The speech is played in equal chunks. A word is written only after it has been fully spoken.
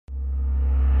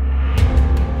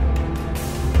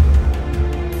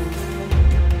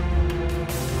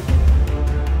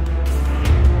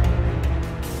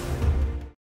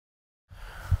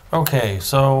Okay,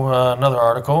 so another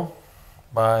article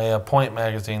by Point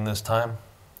Magazine this time.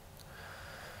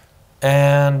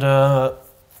 And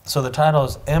so the title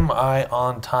is Am I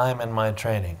on Time in My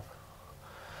Training?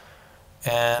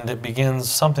 And it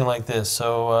begins something like this.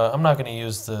 So I'm not going to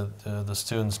use the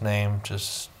student's name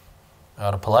just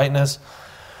out of politeness.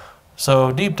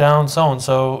 So deep down,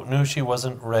 so-and-so knew she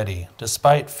wasn't ready.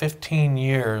 Despite 15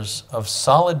 years of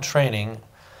solid training,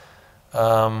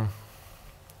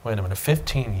 wait a minute,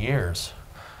 15 years.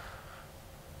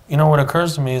 You know, what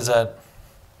occurs to me is that,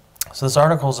 so this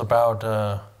article is about,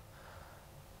 are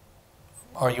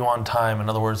you on time? In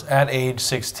other words, at age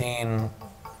 16,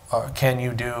 can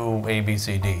you do A, B,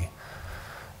 C, D?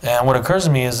 And what occurs to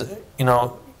me is, you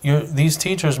know, these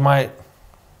teachers might,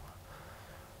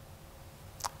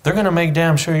 they're going to make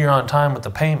damn sure you're on time with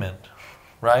the payment,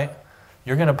 right?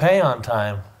 You're going to pay on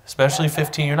time, especially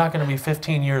 15. You're not going to be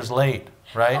 15 years late,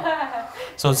 right?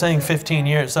 So it's saying 15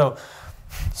 years. So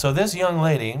this young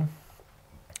lady,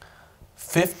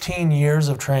 15 years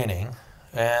of training,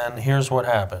 and here's what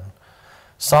happened.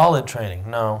 Solid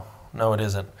training. No, it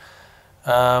isn't.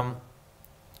 By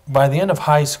the end of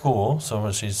high school, so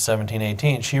when she's 17,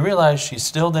 18, she realized she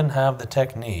still didn't have the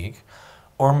technique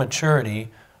or maturity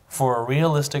for a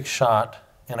realistic shot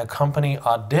in a company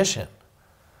audition.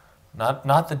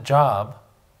 Not the job,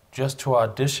 just to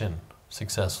audition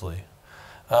successfully.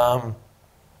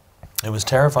 It was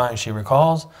terrifying, she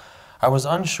recalls. I was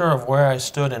unsure of where I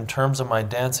stood in terms of my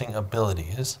dancing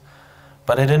abilities,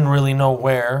 but I didn't really know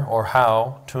where or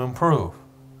how to improve.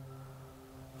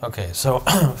 Okay, so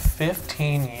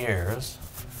 15 years,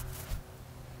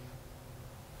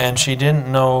 and she didn't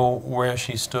know where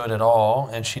she stood at all,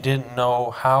 and she didn't know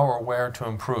how or where to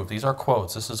improve. These are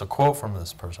quotes. This is a quote from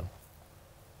this person.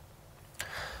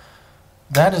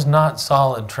 That is not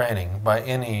solid training by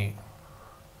any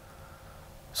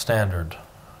standard.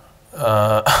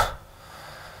 And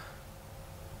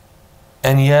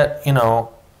yet, you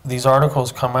know, these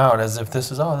articles come out as if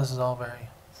this is all very...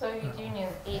 So you do need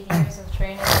 8 years of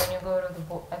training, then you go to the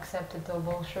accepted to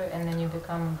Bolshoi, and then you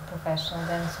become a professional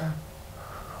dancer.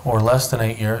 Or less than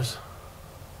 8 years.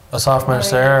 Asaf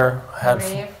Mercer had...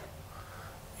 Nureyev.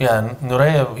 Yeah,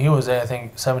 Nureyev, he was, I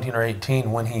think, 17 or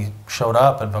 18 when he showed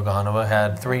up at Vaganova,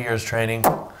 had 3 years training.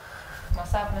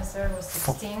 Asaf Mercer was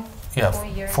 16. Yeah,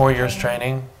 4 years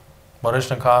training.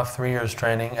 Baryshnikov, 3 years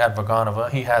training at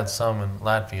Vaganova. He had some in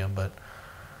Latvia, but...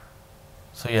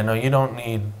 So yeah, no, you don't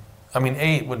need... I mean,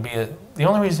 8 would be... The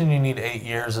only reason you need 8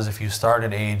 years is if you start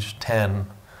at age 10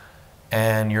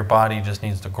 and your body just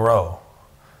needs to grow.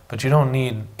 But you don't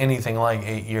need anything like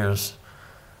 8 years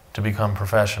to become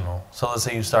professional. So let's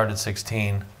say you start at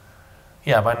 16.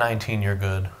 Yeah, by 19 you're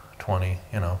good. 20,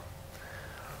 you know.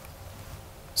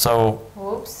 So...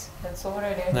 Whoops, that's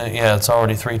already... Yeah, it's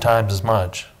already 3 times as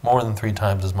much. More than 3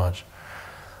 times as much.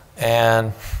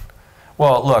 And,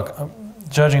 well, look,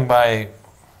 judging by...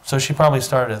 So she probably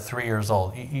started at 3 years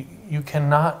old. You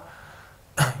cannot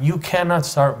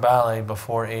start ballet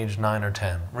before age 9 or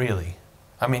 10, really.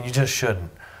 I mean, you just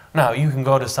shouldn't. Now, you can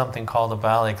go to something called a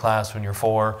ballet class when you're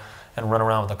 4 and run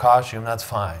around with a costume. That's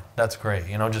fine. That's great.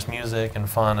 You know, just music and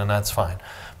fun, and that's fine.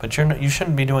 But you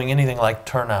shouldn't be doing anything like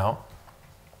turnout.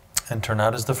 And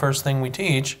turnout is the first thing we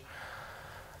teach.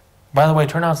 By the way,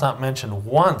 turnout's not mentioned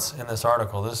once in this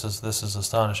article. This is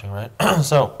astonishing, right?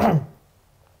 So...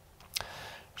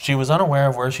 She was unaware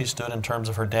of where she stood in terms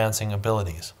of her dancing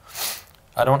abilities.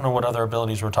 I don't know what other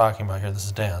abilities we're talking about here. This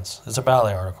is dance. It's a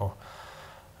ballet article.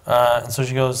 And so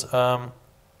she goes,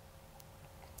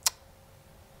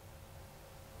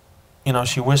 you know,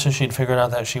 she wishes she'd figured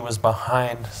out that she was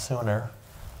behind sooner.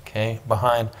 Okay,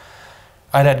 behind.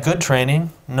 I'd had good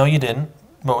training. No, you didn't.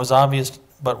 But was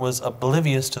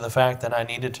oblivious to the fact that I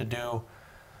needed to do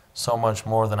so much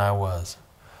more than I was.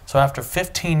 So after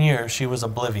 15 years, she was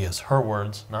oblivious. Her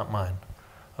words, not mine.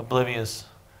 Oblivious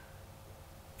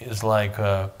is like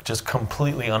just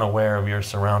completely unaware of your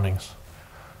surroundings.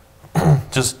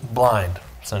 Just blind,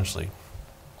 essentially.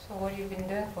 So what have you been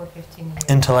doing for 15 years?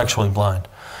 Intellectually blind.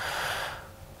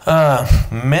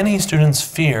 Many students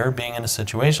fear being in a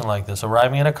situation like this,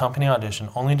 arriving at a company audition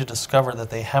only to discover that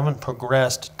they haven't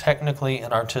progressed technically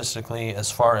and artistically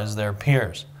as far as their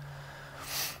peers.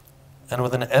 And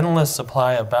with an endless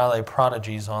supply of ballet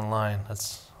prodigies online,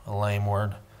 that's a lame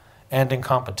word, and in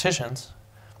competitions,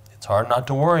 it's hard not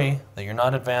to worry that you're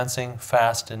not advancing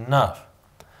fast enough.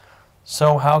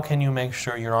 So how can you make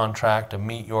sure you're on track to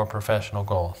meet your professional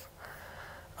goals?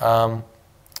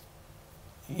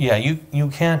 Yeah, you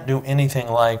can't do anything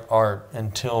like art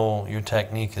until your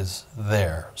technique is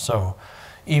there. So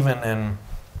even in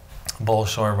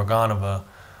Bolshoi or Vaganova,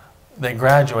 they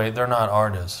graduate, they're not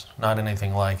artists, not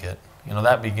anything like it. You know,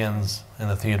 that begins in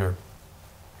the theater.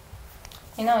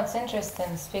 You know, it's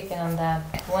interesting speaking on that.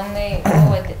 When they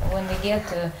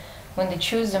when they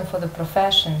choose them for the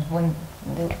profession, when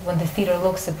the theater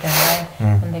looks at them, right?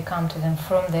 When they come to them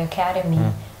from the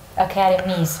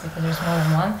academies, because there's more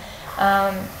than one,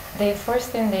 the first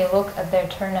thing they look at their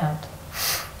turnout.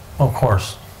 Well, of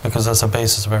course, because that's the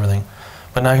basis of everything.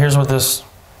 But now here's what this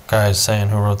guy is saying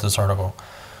who wrote this article.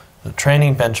 The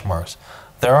training benchmarks.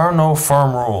 There are no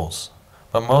firm rules,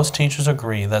 but most teachers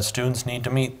agree that students need to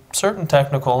meet certain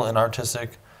technical and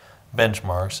artistic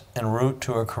benchmarks en route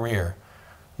to a career.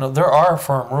 No, there are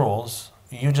firm rules,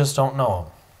 you just don't know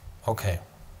them. Okay,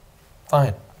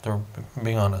 fine, they're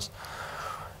being honest.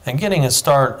 And getting it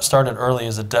started early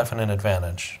is a definite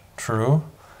advantage. True.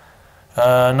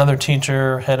 Another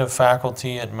teacher, head of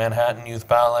faculty at Manhattan Youth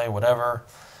Ballet, whatever,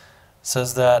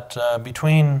 says that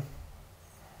between,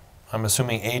 I'm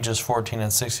assuming ages 14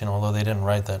 and 16, although they didn't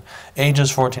write that,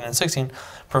 ages 14 and 16,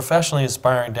 professionally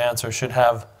aspiring dancers should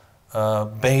have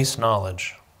base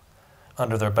knowledge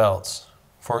under their belts.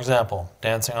 For example,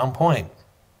 dancing en pointe,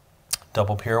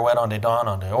 double pirouette en des dans,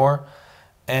 en dehors,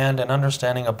 and an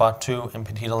understanding of battu and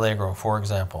petit allegro, for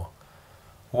example.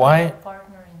 Why?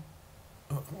 Partnering.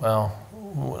 Well,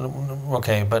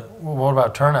 okay, but what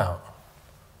about turnout?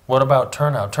 What about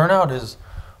turnout? Turnout is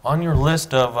on your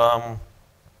list of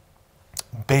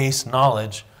base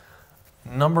knowledge.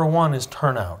 Number 1 is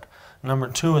turnout. Number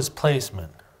 2 is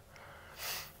placement.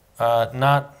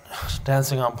 Not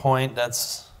dancing en pointe,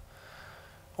 that's,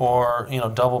 or, you know,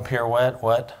 double pirouette,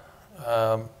 what?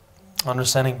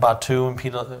 Understanding battu and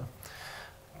petit.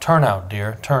 Turnout,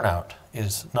 dear, turnout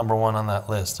is number 1 on that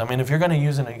list. I mean, if you're going to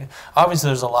use it, obviously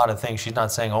there's a lot of things. She's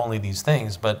not saying only these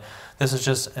things, but this is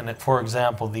just, for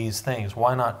example, these things.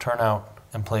 Why not turnout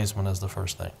and placement as the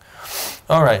first thing?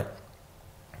 All right.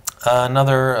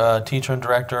 Another teacher and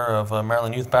director of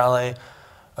Maryland Youth Ballet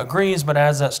agrees, but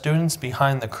adds that students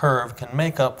behind the curve can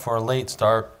make up for a late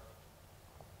start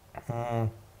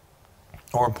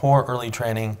or poor early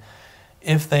training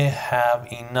if they have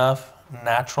enough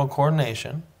natural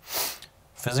coordination,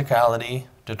 physicality,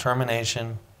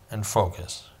 determination, and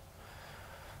focus.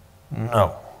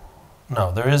 No.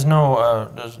 No, there is no,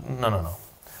 no.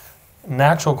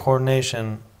 Natural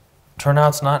coordination,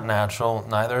 turnout's not natural,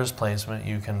 neither is placement,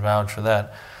 you can vouch for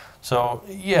that. So,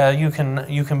 yeah, you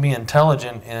can be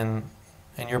intelligent and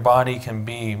your body can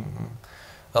be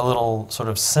a little sort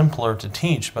of simpler to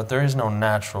teach, but there is no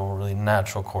really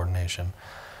natural coordination.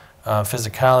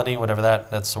 Physicality, whatever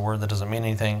that's the word that doesn't mean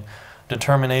anything.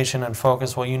 Determination and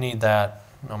focus, well, you need that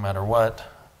no matter what.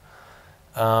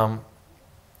 The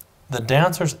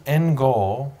dancer's end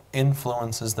goal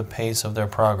influences the pace of their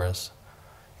progress,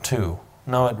 too.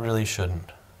 No, it really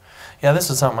shouldn't. Yeah, this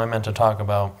is something I meant to talk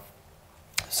about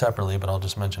separately, but I'll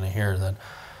just mention it here, that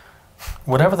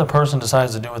whatever the person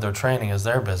decides to do with their training is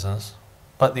their business,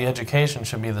 but the education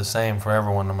should be the same for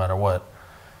everyone no matter what.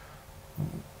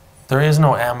 There is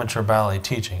no amateur ballet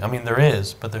teaching. I mean, there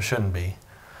is, but there shouldn't be.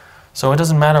 So it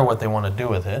doesn't matter what they want to do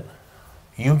with it.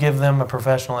 You give them a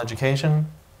professional education,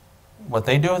 what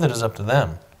they do with it is up to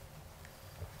them.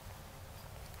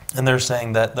 And they're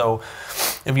saying that, though,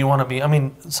 if you want to be, I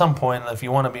mean, at some point, if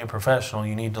you want to be a professional,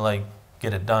 you need to, like,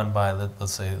 get it done by,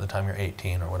 let's say, the time you're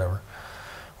 18 or whatever,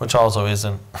 which also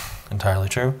isn't entirely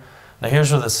true. Now,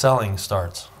 here's where the selling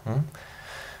starts.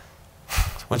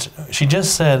 Which she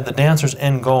just said the dancer's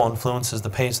end goal influences the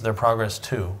pace of their progress,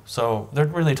 too. So they're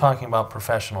really talking about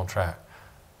professional track.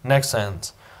 Next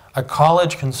sentence. A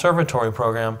college conservatory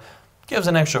program gives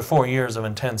an extra 4 years of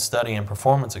intense study and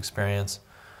performance experience.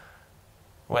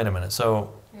 Wait a minute,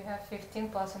 so... You have 15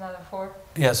 plus another 4.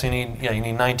 Yeah, so you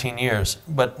need 19 years.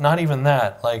 But not even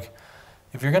that. Like,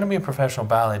 if you're going to be a professional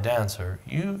ballet dancer,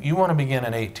 you want to begin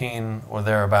at 18 or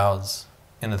thereabouts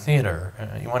in the theater.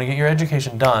 You want to get your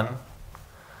education done,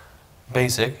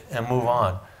 basic, and move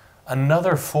on.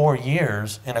 Another 4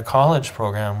 years in a college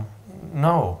program,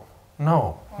 no. In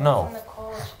the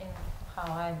college, in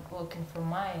how I'm looking for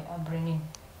my upbringing,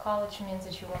 college means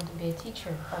that you want to be a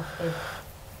teacher of it.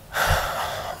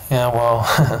 Yeah,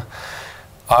 well,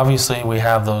 obviously we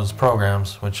have those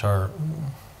programs which are,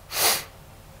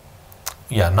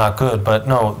 yeah, not good, but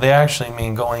no, they actually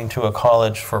mean going to a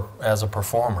college as a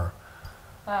performer.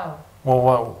 Oh.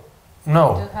 Well,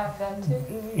 no. You do have that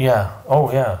too? Yeah,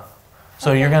 oh yeah.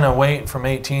 So you're going to wait from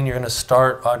 18, you're going to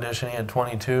start auditioning at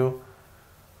 22?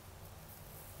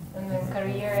 And then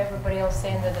career, everybody else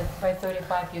saying that by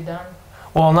 35 you're done?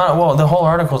 Well, the whole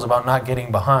article is about not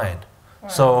getting behind.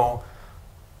 Right. So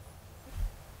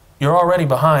you're already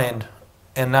behind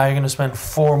and now you're going to spend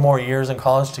 4 more years in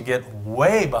college to get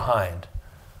way behind.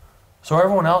 So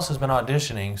everyone else has been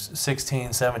auditioning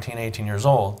 16, 17, 18 years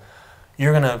old.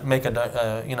 You're going to make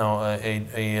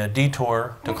a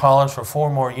detour to college for 4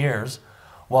 more years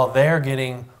while they're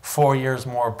getting 4 years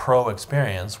more pro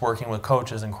experience working with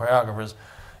coaches and choreographers.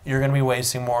 You're going to be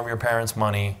wasting more of your parents'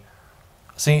 money.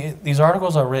 See, these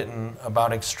articles are written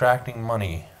about extracting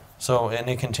money. So, and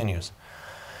it continues.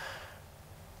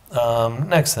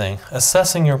 Next thing,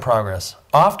 assessing your progress.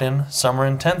 Often, summer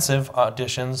intensive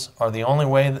auditions are the only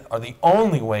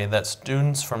way that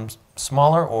students from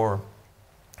smaller or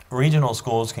regional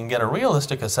schools can get a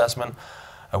realistic assessment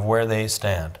of where they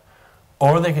stand.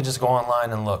 Or they could just go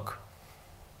online and look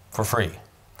for free.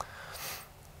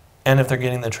 And if they're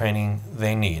getting the training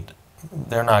they need,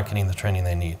 they're not getting the training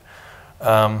they need.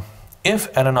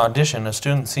 If at an audition a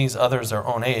student sees others their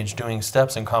own age doing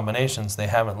steps and combinations they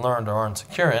haven't learned or aren't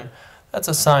secure in, that's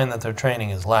a sign that their training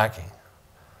is lacking.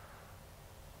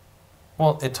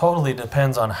 Well, it totally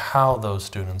depends on how those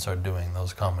students are doing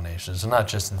those combinations. It's not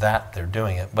just that they're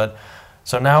doing it. But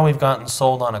so now we've gotten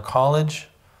sold on a college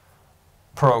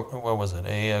what was it?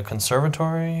 A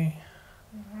conservatory?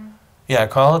 Mm-hmm. Yeah,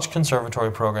 college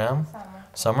conservatory program.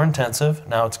 Summer intensive.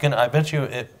 Now it's gonna. I bet you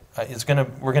it's gonna.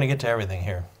 We're gonna get to everything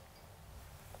here.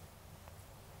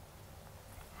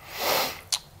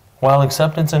 While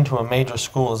acceptance into a major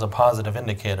school is a positive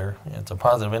indicator, it's a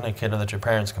positive indicator that your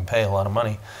parents can pay a lot of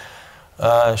money.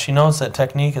 She notes that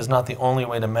technique is not the only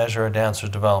way to measure a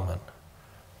dancer's development.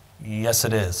 Yes,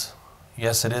 it is.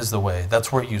 Yes, it is the way.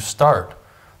 That's where you start.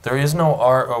 There is no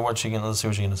art, or let's see what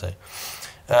she's going to say.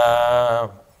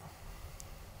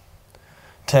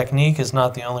 Technique is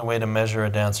not the only way to measure a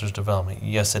dancer's development.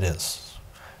 Yes, it is.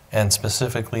 And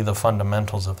specifically the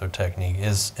fundamentals of their technique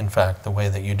is, in fact, the way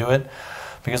that you do it.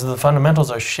 Because if the fundamentals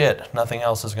are shit, nothing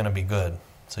else is going to be good.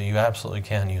 So you absolutely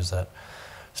can use that.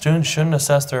 Students shouldn't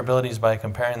assess their abilities by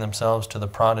comparing themselves to the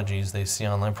prodigies they see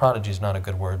online. Prodigy is not a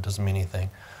good word, doesn't mean anything.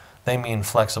 They mean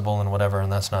flexible and whatever,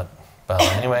 and that's not ballet.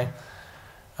 Anyway,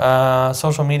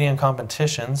 social media and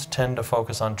competitions tend to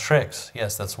focus on tricks.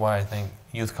 Yes, that's why I think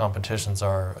youth competitions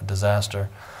are a disaster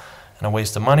and a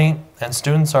waste of money. And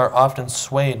students are often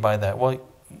swayed by that. Well,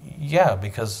 yeah,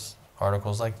 because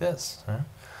articles like this. Huh?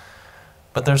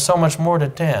 But there's so much more to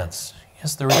dance.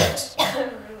 Yes, there is.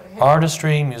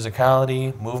 Artistry,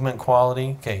 musicality, movement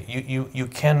quality. Okay, you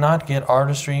cannot get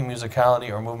artistry, musicality,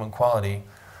 or movement quality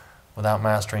without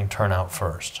mastering turnout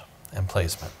first and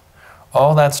placement.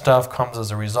 All that stuff comes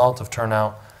as a result of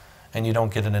turnout, and you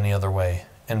don't get it any other way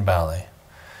in ballet.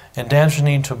 And dancers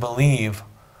need to believe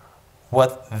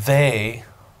what they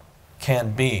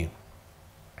can be.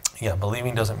 Yeah,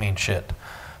 believing doesn't mean shit.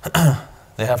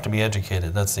 They have to be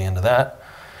educated. That's the end of that.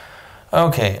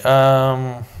 Okay.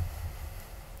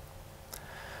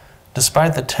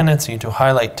 Despite the tendency to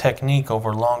highlight technique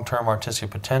over long-term artistic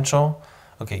potential,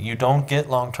 okay, you don't get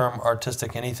long-term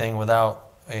artistic anything without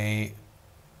a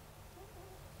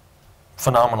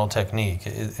phenomenal technique.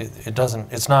 It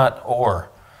doesn't, it's not or.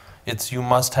 It's you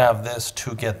must have this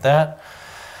to get that.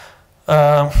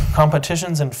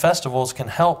 Competitions and festivals can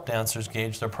help dancers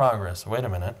gauge their progress. Wait a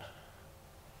minute.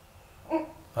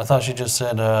 I thought she just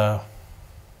said,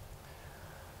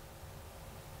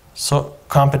 so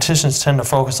competitions tend to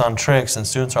focus on tricks and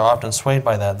students are often swayed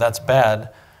by that. That's bad.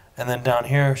 And then down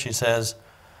here she says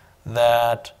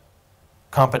that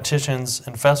competitions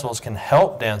and festivals can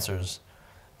help dancers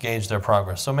gauge their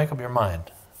progress. So make up your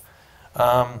mind.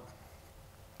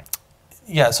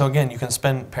 Yeah, so again, you can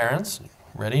spend, parents,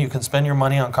 ready? You can spend your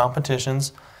money on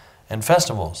competitions and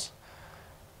festivals.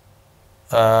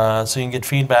 So you can get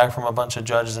feedback from a bunch of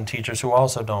judges and teachers who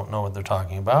also don't know what they're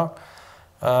talking about.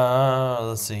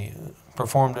 Let's see,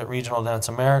 performed at Regional Dance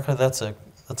America. That's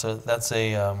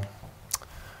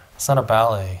not a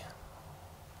ballet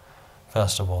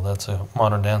festival. That's a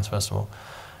modern dance festival.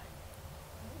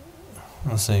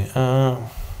 Let's see.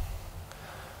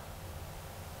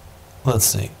 Let's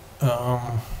see.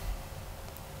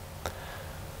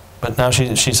 But now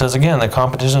she says again that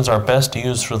competitions are best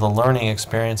used for the learning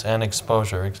experience and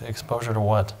exposure. Exposure to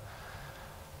what?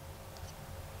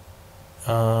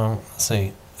 Let's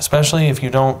see. Especially if you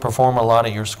don't perform a lot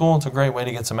at your school, it's a great way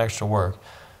to get some extra work.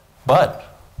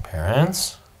 But,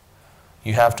 parents,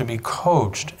 you have to be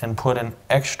coached and put in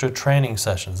extra training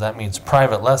sessions. That means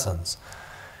private lessons.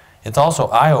 It's also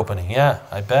eye-opening, yeah,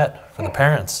 I bet, for the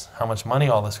parents, how much money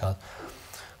all this costs.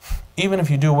 Even if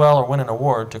you do well or win an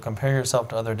award, to compare yourself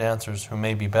to other dancers who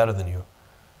may be better than you.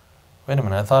 Wait a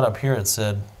minute, I thought up here it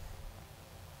said,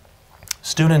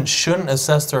 students shouldn't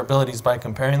assess their abilities by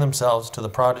comparing themselves to the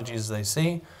prodigies they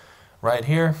see, right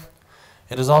here.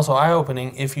 It is also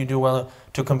eye-opening if you do well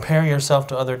to compare yourself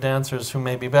to other dancers who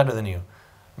may be better than you.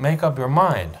 Make up your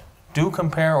mind. Do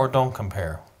compare or don't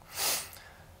compare.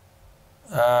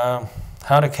 How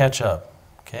to catch up.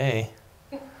 Okay.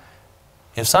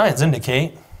 If signs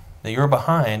indicate that you're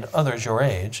behind others your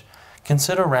age,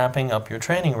 consider ramping up your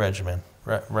training regimen.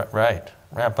 Right.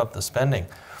 Ramp up the spending.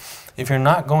 If you're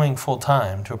not going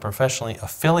full-time to a professionally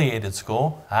affiliated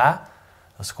school, a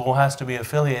school has to be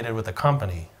affiliated with a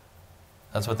company.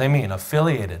 That's what they mean,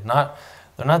 affiliated.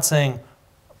 They're not saying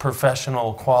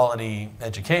professional quality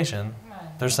education.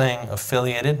 They're saying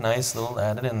affiliated, nice little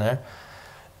added in there.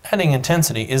 Adding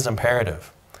intensity is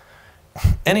imperative.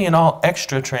 Any and all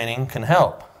extra training can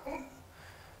help,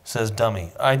 says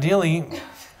Dummy. Ideally,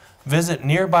 visit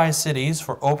nearby cities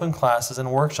for open classes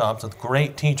and workshops with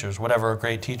great teachers, whatever a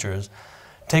great teacher is.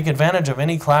 Take advantage of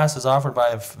any classes offered by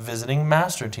a visiting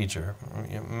master teacher.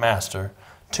 Master,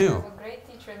 too. A great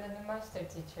teacher than a master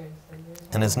teacher.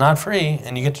 And it's not free,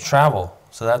 and you get to travel,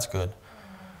 so that's good.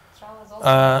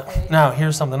 Now,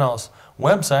 here's something else.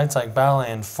 Websites like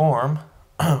Ballet Inform,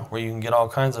 where you can get all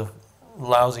kinds of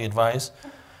lousy advice,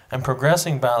 and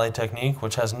Progressing Ballet Technique,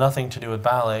 which has nothing to do with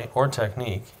ballet or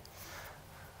technique,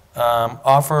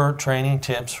 offer training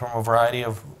tips from a variety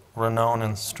of renowned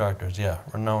instructors. Yeah,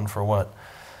 renowned for what?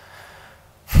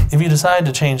 If you decide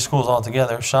to change schools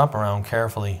altogether, shop around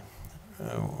carefully.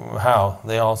 How?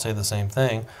 They all say the same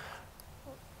thing.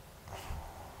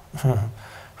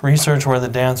 Research where the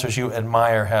dancers you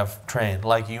admire have trained,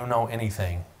 like you know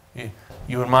anything.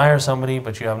 You admire somebody,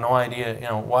 but you have no idea,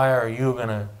 why are you going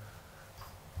to...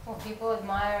 Well, people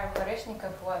admire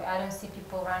Koreshnikov. Why I don't see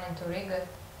people running to Riga.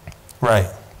 Right.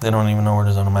 They don't even know where it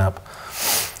is on the map.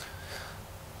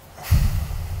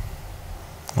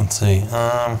 Let's see.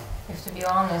 If to be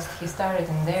honest, he started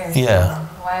in there. Yeah. So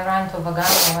why run to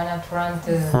Vagano? Why not run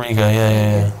to... Riga,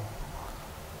 yeah.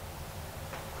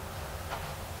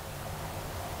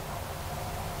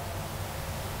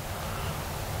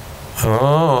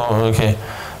 Oh, okay.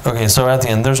 Okay, so at the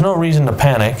end, there's no reason to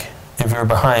panic if you're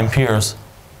behind peers,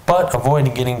 but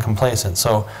avoid getting complacent.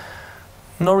 So,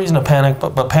 no reason to panic,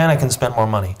 but panic and spend more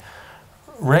money.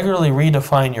 Regularly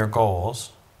redefine your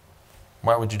goals.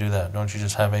 Why would you do that? Don't you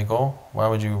just have a goal? Why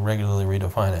would you regularly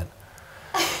redefine it?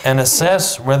 And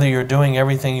assess whether you're doing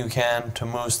everything you can to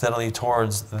move steadily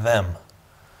towards them.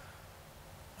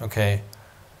 Okay.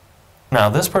 Now,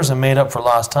 this person made up for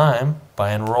lost time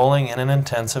by enrolling in an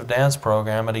intensive dance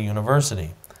program at a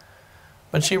university.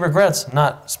 But she regrets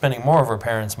not spending more of her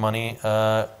parents' money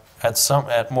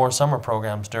at more summer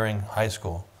programs during high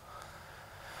school.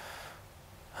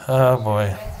 Oh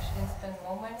boy.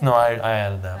 No, I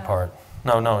added that part.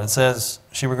 No, it says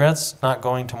she regrets not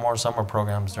going to more summer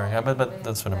programs during, but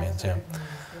that's what it means, yeah.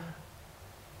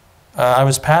 I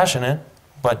was passionate,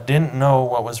 but didn't know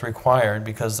what was required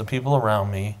because the people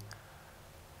around me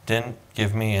didn't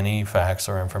give me any facts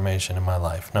or information in my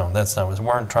life. No, that's not. We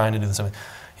weren't trying to do the same.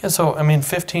 Yeah, so,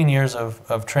 15 years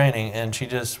of training, and she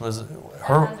just was,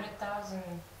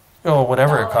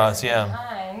 whatever it costs,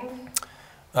 yeah.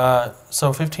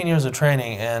 So 15 years of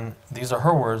training, and these are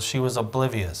her words, she was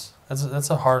oblivious. That's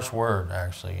a harsh word,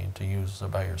 actually, to use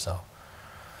about yourself.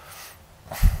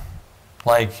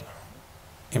 Like,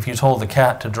 if you told the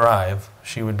cat to drive,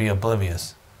 she would be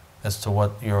oblivious as to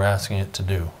what you're asking it to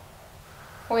do.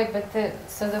 Wait, but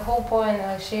so the whole point,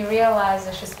 she realized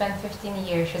that she spent 15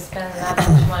 years, she spent that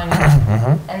much money,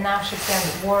 and now she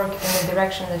can work in the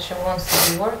direction that she wants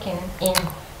to be working in,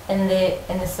 and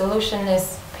the solution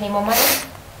is pay more money?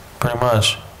 Pretty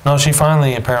much. No, she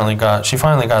finally got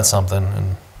something,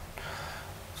 and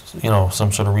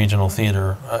some sort of regional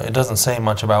theater. It doesn't say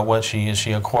much about what she is.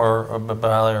 She a choir, or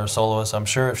ballet, or soloist? I'm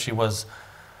sure if she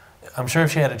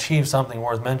had achieved something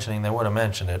worth mentioning, they would have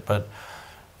mentioned it. But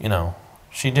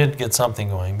she did get something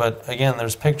going. But again,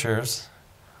 there's pictures,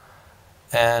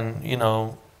 and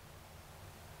well,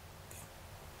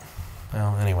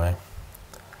 anyway.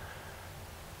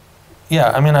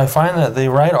 Yeah, I find that they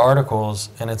write articles,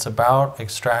 and it's about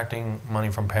extracting money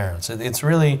from parents. It's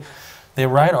really, they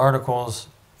write articles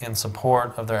in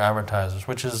support of their advertisers,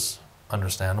 which is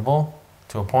understandable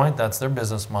to a point. That's their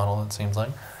business model, it seems like.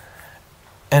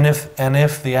 And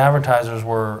if the advertisers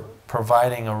were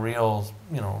providing a real,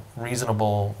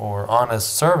 reasonable or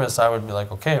honest service, I would be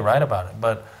like, okay, write about it.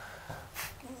 But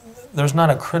there's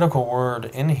not a critical word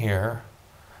in here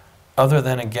other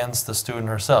than against the student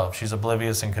herself. She's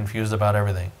oblivious and confused about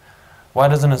everything. Why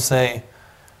doesn't it say,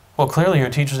 Well, clearly your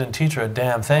teachers didn't teach her a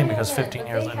damn thing because No, 15 but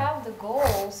years they later. have the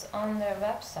goals on their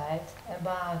website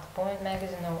about Point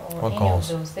Magazine or What any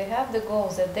goals? of those. They have the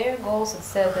goals. That their goals, it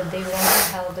said that they want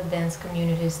to help the dance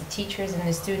communities, the teachers and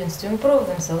the students to improve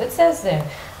themselves. It says there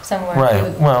somewhere. Right,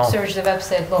 If you well, search the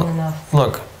website long enough.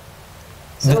 Look,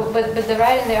 So, but they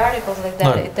write in the articles like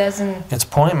that. Look, It doesn't. it's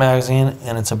Point Magazine,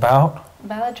 and it's about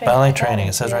Ballet training. ballet training.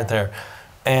 It says right there.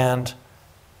 And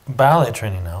ballet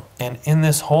training now. And in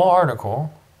this whole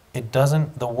article, it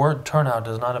doesn't, the word turnout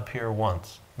does not appear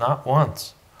once. Not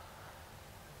once.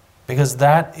 Because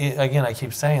that, again, I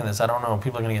keep saying this, I don't know,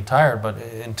 people are going to get tired, but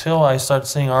until I start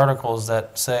seeing articles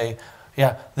that say,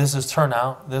 yeah, this is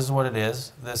turnout, this is what it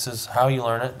is, this is how you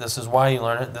learn it, this is why you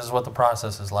learn it, this is what the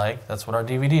process is like, that's what our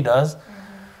DVD does.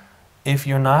 If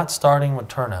you're not starting with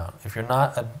turnout, if you're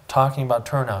not talking about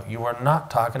turnout, you are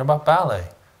not talking about ballet.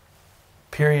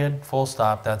 Period, full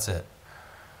stop, that's it.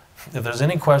 If there's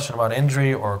any question about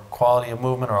injury or quality of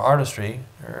movement or artistry,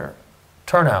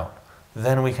 turnout,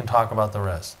 then we can talk about the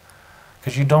rest.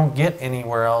 Because you don't get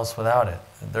anywhere else without it.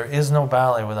 There is no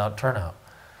ballet without turnout.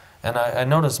 And I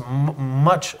notice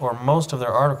much or most of their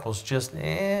articles just,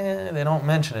 they don't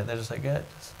mention it. They're just like,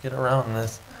 just get around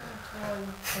this.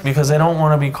 Because they don't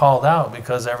want to be called out,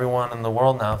 because everyone in the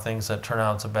world now thinks that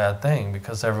turnout's a bad thing,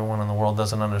 because everyone in the world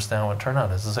doesn't understand what turnout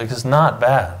is. It's like, it's not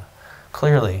bad,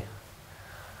 clearly.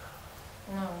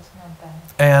 No, it's not bad.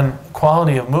 And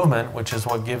quality of movement, which is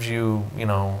what gives you, you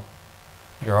know,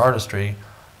 your artistry,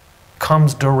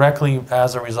 comes directly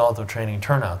as a result of training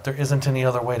turnout. There isn't any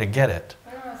other way to get it.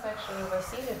 No, it's actually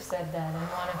Vasilyev said that in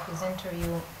one of his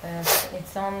interviews.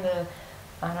 It's on the,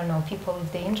 I don't know, people,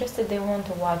 if they're interested, they want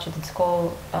to watch it. It's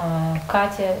called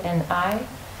Katya and I.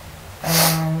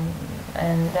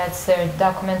 And that's their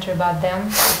documentary about them.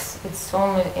 It's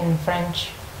only in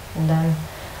French, and then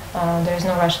there's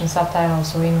no Russian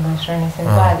subtitles or English or anything.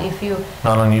 But if you...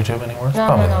 Not on YouTube anymore?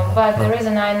 No. But the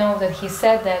reason I know that he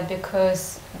said that,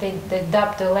 because they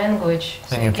dubbed the language,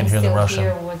 so then you can hear the still Russian.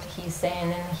 hear what he's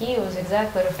saying. And he was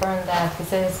exactly referring that. He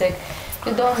said, it's like,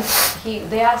 you don't...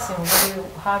 They asked him,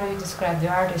 how do you describe the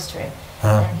artistry?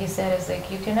 And he said, it's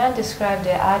like, you cannot describe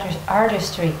the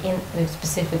artistry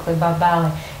specifically about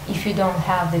ballet if you don't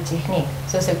have the technique.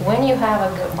 So it's like, when you have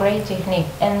a great technique,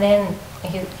 and then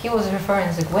he was referring,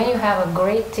 it's like, when you have a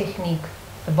great technique,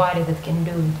 the body that can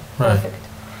do it perfect,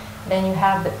 then you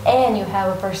have you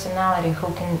have a personality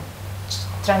who can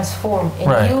transform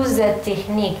and use that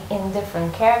technique in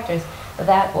different characters,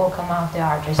 that will come out the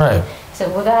artistry.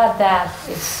 So without that,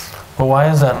 it's... But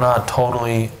why is that not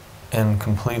totally and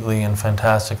completely and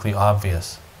fantastically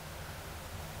obvious?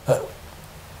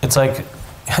 It's like,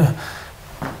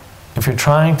 if you're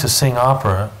trying to sing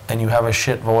opera and you have a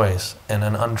shit voice and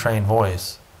an untrained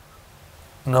voice,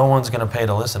 no one's going to pay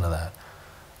to listen to that.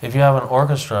 If you have an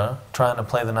orchestra trying to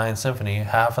play the Ninth Symphony,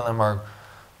 half of them are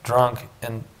drunk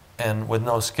and with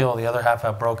no skill, the other half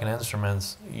have broken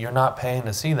instruments, you're not paying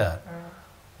to see that.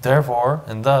 Therefore,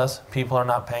 and thus, people are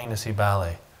not paying to see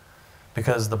ballet.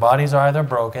 Because the bodies are either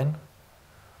broken,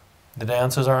 the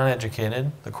dancers are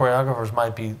uneducated, the choreographers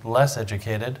might be less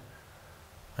educated,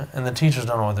 and the teachers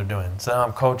don't know what they're doing. So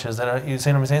now coaches that are, you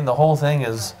see what I'm saying? The whole thing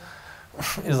is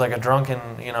like a drunken,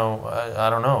 you know, I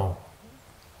don't know,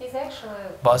 He's actually...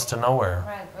 bus to nowhere.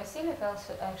 Right. Vasilyev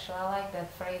also, actually, I like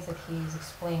that phrase that he's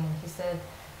explaining. He said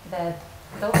that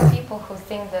those people who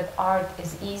think that art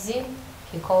is easy,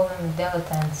 he called them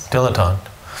dilettantes. Dilettante.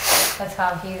 That's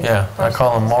how he... Yeah, I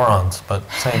call them morons, but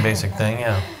same basic thing,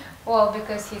 yeah. Well,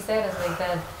 because he said it like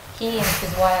that. He and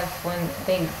his wife, when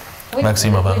they... We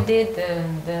did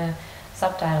the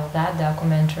subtitle, that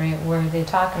documentary, where they're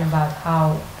talking about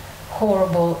how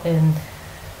horrible and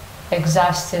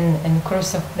exhausting and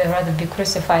they'd rather be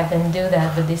crucified than do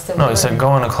that, but they still... No, he said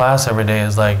going to class every day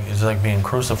is like being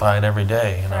crucified every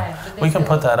day, you know. Right, we can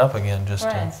put that up again just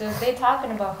right, to... so they're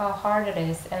talking about how hard it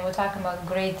is, and we're talking about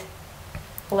great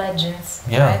legends,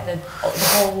 Yeah. right, that the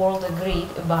whole world agreed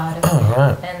about it.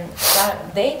 Right. And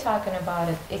they talking about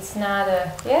it, it's not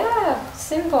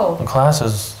simple. The class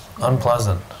is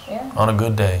unpleasant on a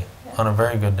good day. On a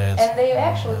very good day. And they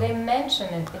actually, they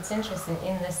mention it, it's interesting,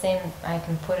 in the same, I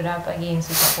can put it up again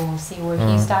so people will see where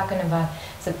he's talking about,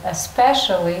 so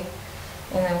especially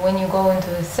when you go into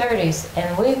the 30s,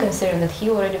 and we consider that he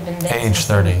already been dancing. Age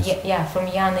 30s. Yeah, from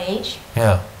young age.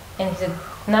 Yeah. And he said,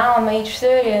 now I'm age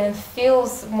 30 and it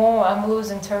feels more, I'm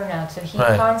losing turnout. So he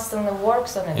constantly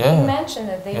works on it. Yeah. He mentioned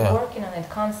that they're working on it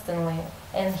constantly.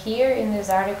 And here in this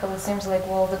article, it seems like,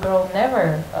 well, the girl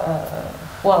never,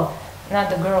 not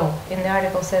the girl. In the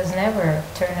article says never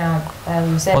turn out.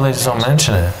 You said. Well, they just don't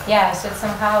mention it. Yeah, so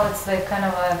somehow it's like kind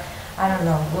of I don't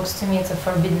know, looks to me it's a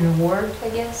forbidden word, I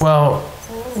guess. Well,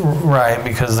 right,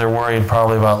 because they're worried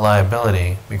probably about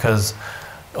liability, because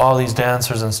all these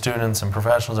dancers and students and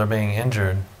professionals are being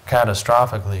injured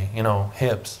catastrophically, you know,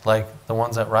 hips, like the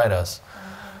ones that ride us.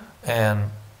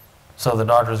 And so the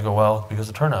doctors go, well, because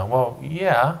of turnout. Well,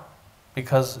 yeah,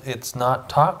 because it's not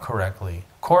taught correctly.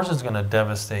 Of course it's going to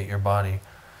devastate your body.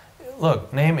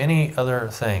 Look, name any other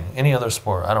thing, any other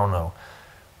sport, I don't know.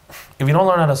 If you don't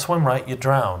learn how to swim right, you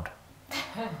drowned.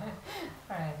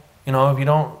 Right. You know, if you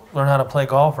don't learn how to play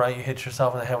golf right, you hit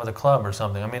yourself in the head with a club or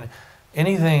something. I mean,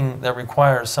 anything that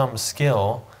requires some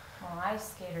skill. Well,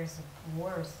 ice skaters are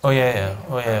worse. Oh yeah, yeah.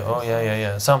 Oh yeah, oh yeah, yeah,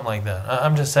 yeah. Something like that.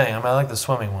 I'm just saying. I mean, I like the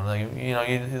swimming one. Like,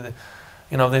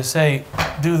 you know, they say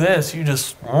do this, you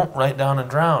just right down and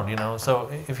drown. You know, so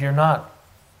if you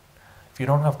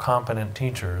don't have competent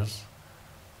teachers,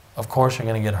 of course you're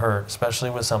going to get hurt, especially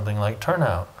with something like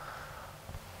turnout.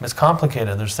 It's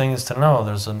complicated. There's things to know.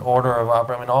 There's an order of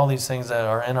operation. I mean, all these things that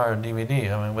are in our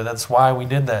DVD. I mean, but that's why we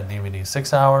did that DVD.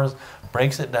 6 hours,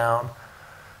 breaks it down.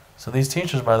 So these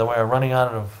teachers, by the way, are running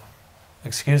out of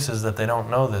excuses that they don't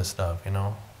know this stuff, you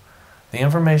know. The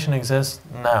information exists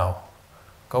now.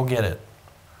 Go get it.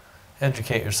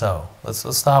 Educate yourself.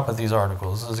 Let's stop with these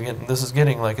articles. This is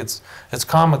getting like it's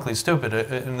comically stupid.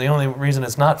 And the only reason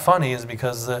it's not funny is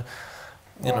because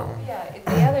you know. Yeah,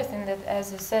 the other thing that,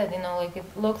 as you said, you know, like it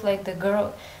looked like the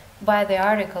girl, by the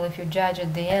article, if you judge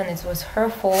at the end, it was her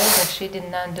fault that she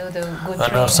did not do the good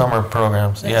training. Enough summer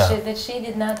programs, That she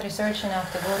did not research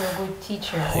enough to go to a good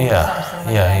teacher or something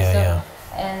like that. Yeah.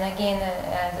 And again,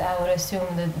 as I would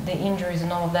assume that the injuries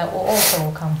and all of that will also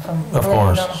come from of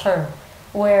blamed course. on her.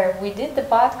 Where we did the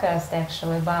podcast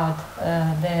actually about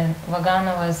the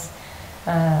Vaganova's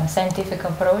scientific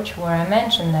approach, where I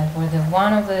mentioned that, where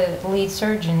one of the lead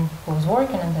surgeon who was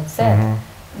working on that said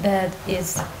that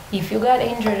is, if you got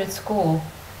injured at school,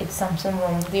 it's something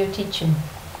wrong with your teaching.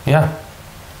 Yeah.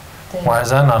 Why is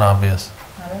that not obvious?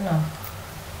 I don't know.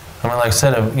 I mean, like I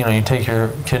said, if, you know, you take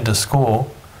your kid to school,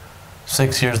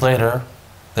 6 years later,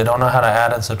 they don't know how to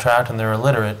add and subtract, and they're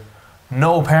illiterate.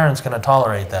 No parent's going to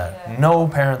tolerate that. Yeah. No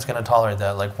parent's going to tolerate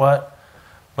that. Like, what?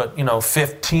 But, you know,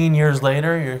 15 years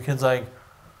later, your kid's like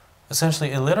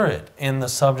essentially illiterate in the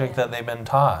subject that they've been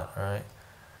taught, right?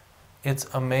 It's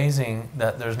amazing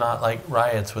that there's not like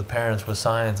riots with parents with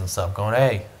signs and stuff going,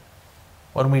 hey,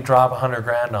 what did we drop 100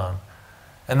 grand on?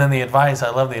 And then the advice,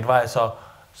 I love the advice, so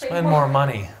spend more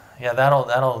money. Yeah,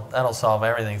 that'll solve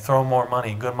everything. Throw more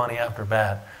money, good money after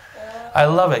bad. I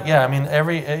love it. Yeah, I mean,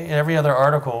 every other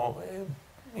article,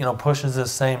 you know, pushes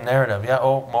this same narrative. Yeah,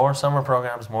 oh, more summer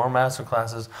programs, more master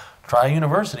classes. Try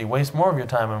university. Waste more of your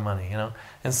time and money. You know,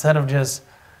 instead of just,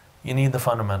 you need the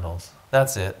fundamentals.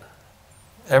 That's it.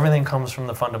 Everything comes from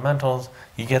the fundamentals.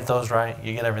 You get those right,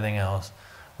 you get everything else.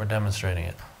 We're demonstrating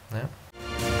it. Yeah.